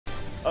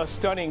A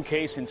stunning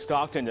case in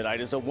Stockton tonight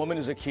as a woman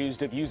is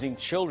accused of using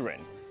children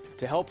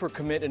to help her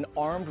commit an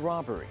armed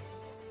robbery.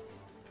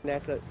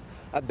 That's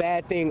a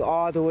bad thing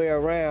all the way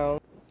around.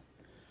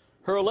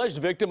 Her alleged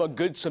victim, a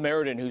good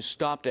Samaritan who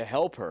stopped to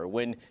help her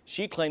when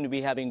she claimed to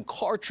be having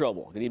car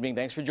trouble. Good evening.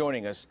 Thanks for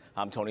joining us.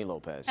 I'm Tony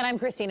Lopez. And I'm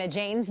Christina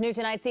Janes. New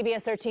tonight,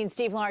 CBS 13's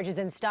Steve Large is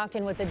in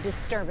Stockton with the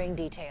disturbing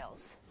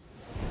details.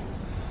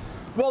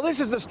 Well, this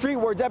is the street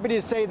where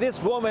deputies say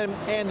this woman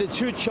and the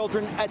two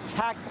children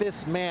attacked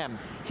this man.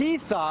 He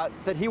thought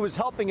that he was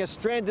helping a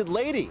stranded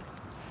lady.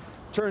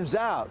 Turns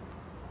out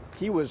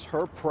he was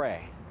her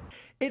prey.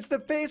 It's the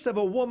face of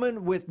a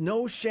woman with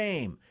no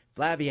shame.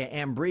 Flavia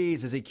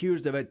Ambriz is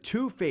accused of a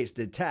two-faced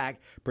attack,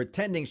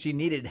 pretending she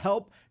needed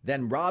help,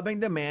 then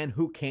robbing the man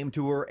who came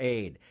to her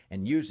aid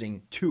and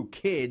using two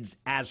kids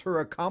as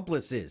her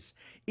accomplices,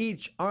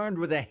 each armed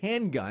with a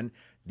handgun.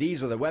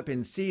 These are the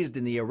weapons seized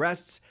in the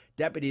arrests.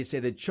 Deputies say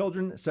the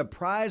children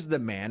surprised the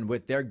man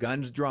with their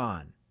guns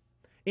drawn.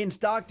 In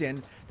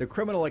Stockton, the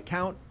criminal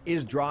account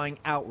is drawing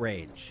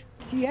outrage.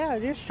 Yeah,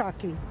 it is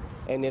shocking.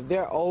 And if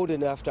they're old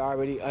enough to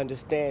already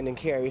understand and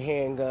carry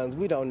handguns,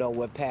 we don't know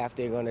what path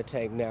they're going to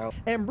take now.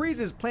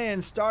 Ambriz's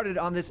plan started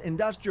on this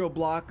industrial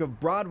block of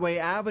Broadway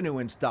Avenue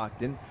in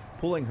Stockton,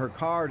 pulling her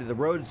car to the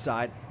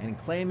roadside and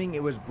claiming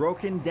it was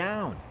broken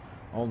down.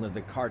 Only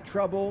the car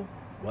trouble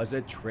was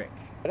a trick.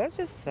 That's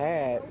just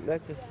sad.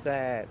 That's just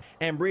sad.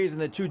 Ambriz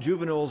and the two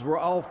juveniles were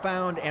all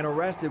found and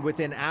arrested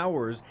within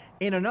hours.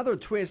 In another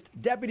twist,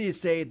 deputies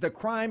say the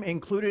crime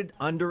included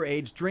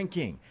underage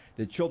drinking.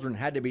 The children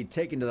had to be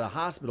taken to the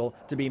hospital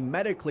to be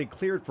medically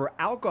cleared for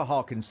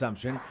alcohol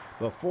consumption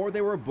before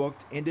they were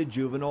booked into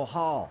juvenile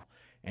hall.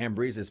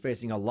 Ambriz is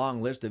facing a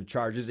long list of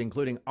charges,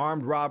 including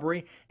armed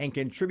robbery and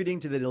contributing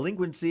to the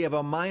delinquency of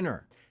a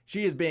minor.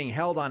 She is being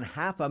held on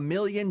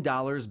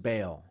 $500,000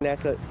 bail.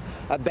 That's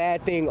a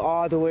bad thing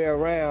all the way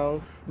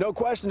around. No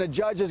question, a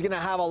judge is going to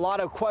have a lot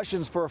of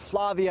questions for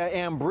Flavia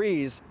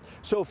Ambriz.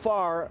 So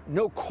far,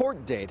 no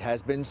court date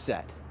has been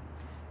set.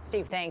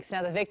 Steve, thanks.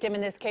 Now, the victim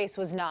in this case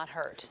was not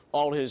hurt.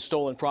 All his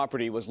stolen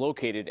property was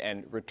located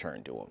and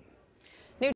returned to him.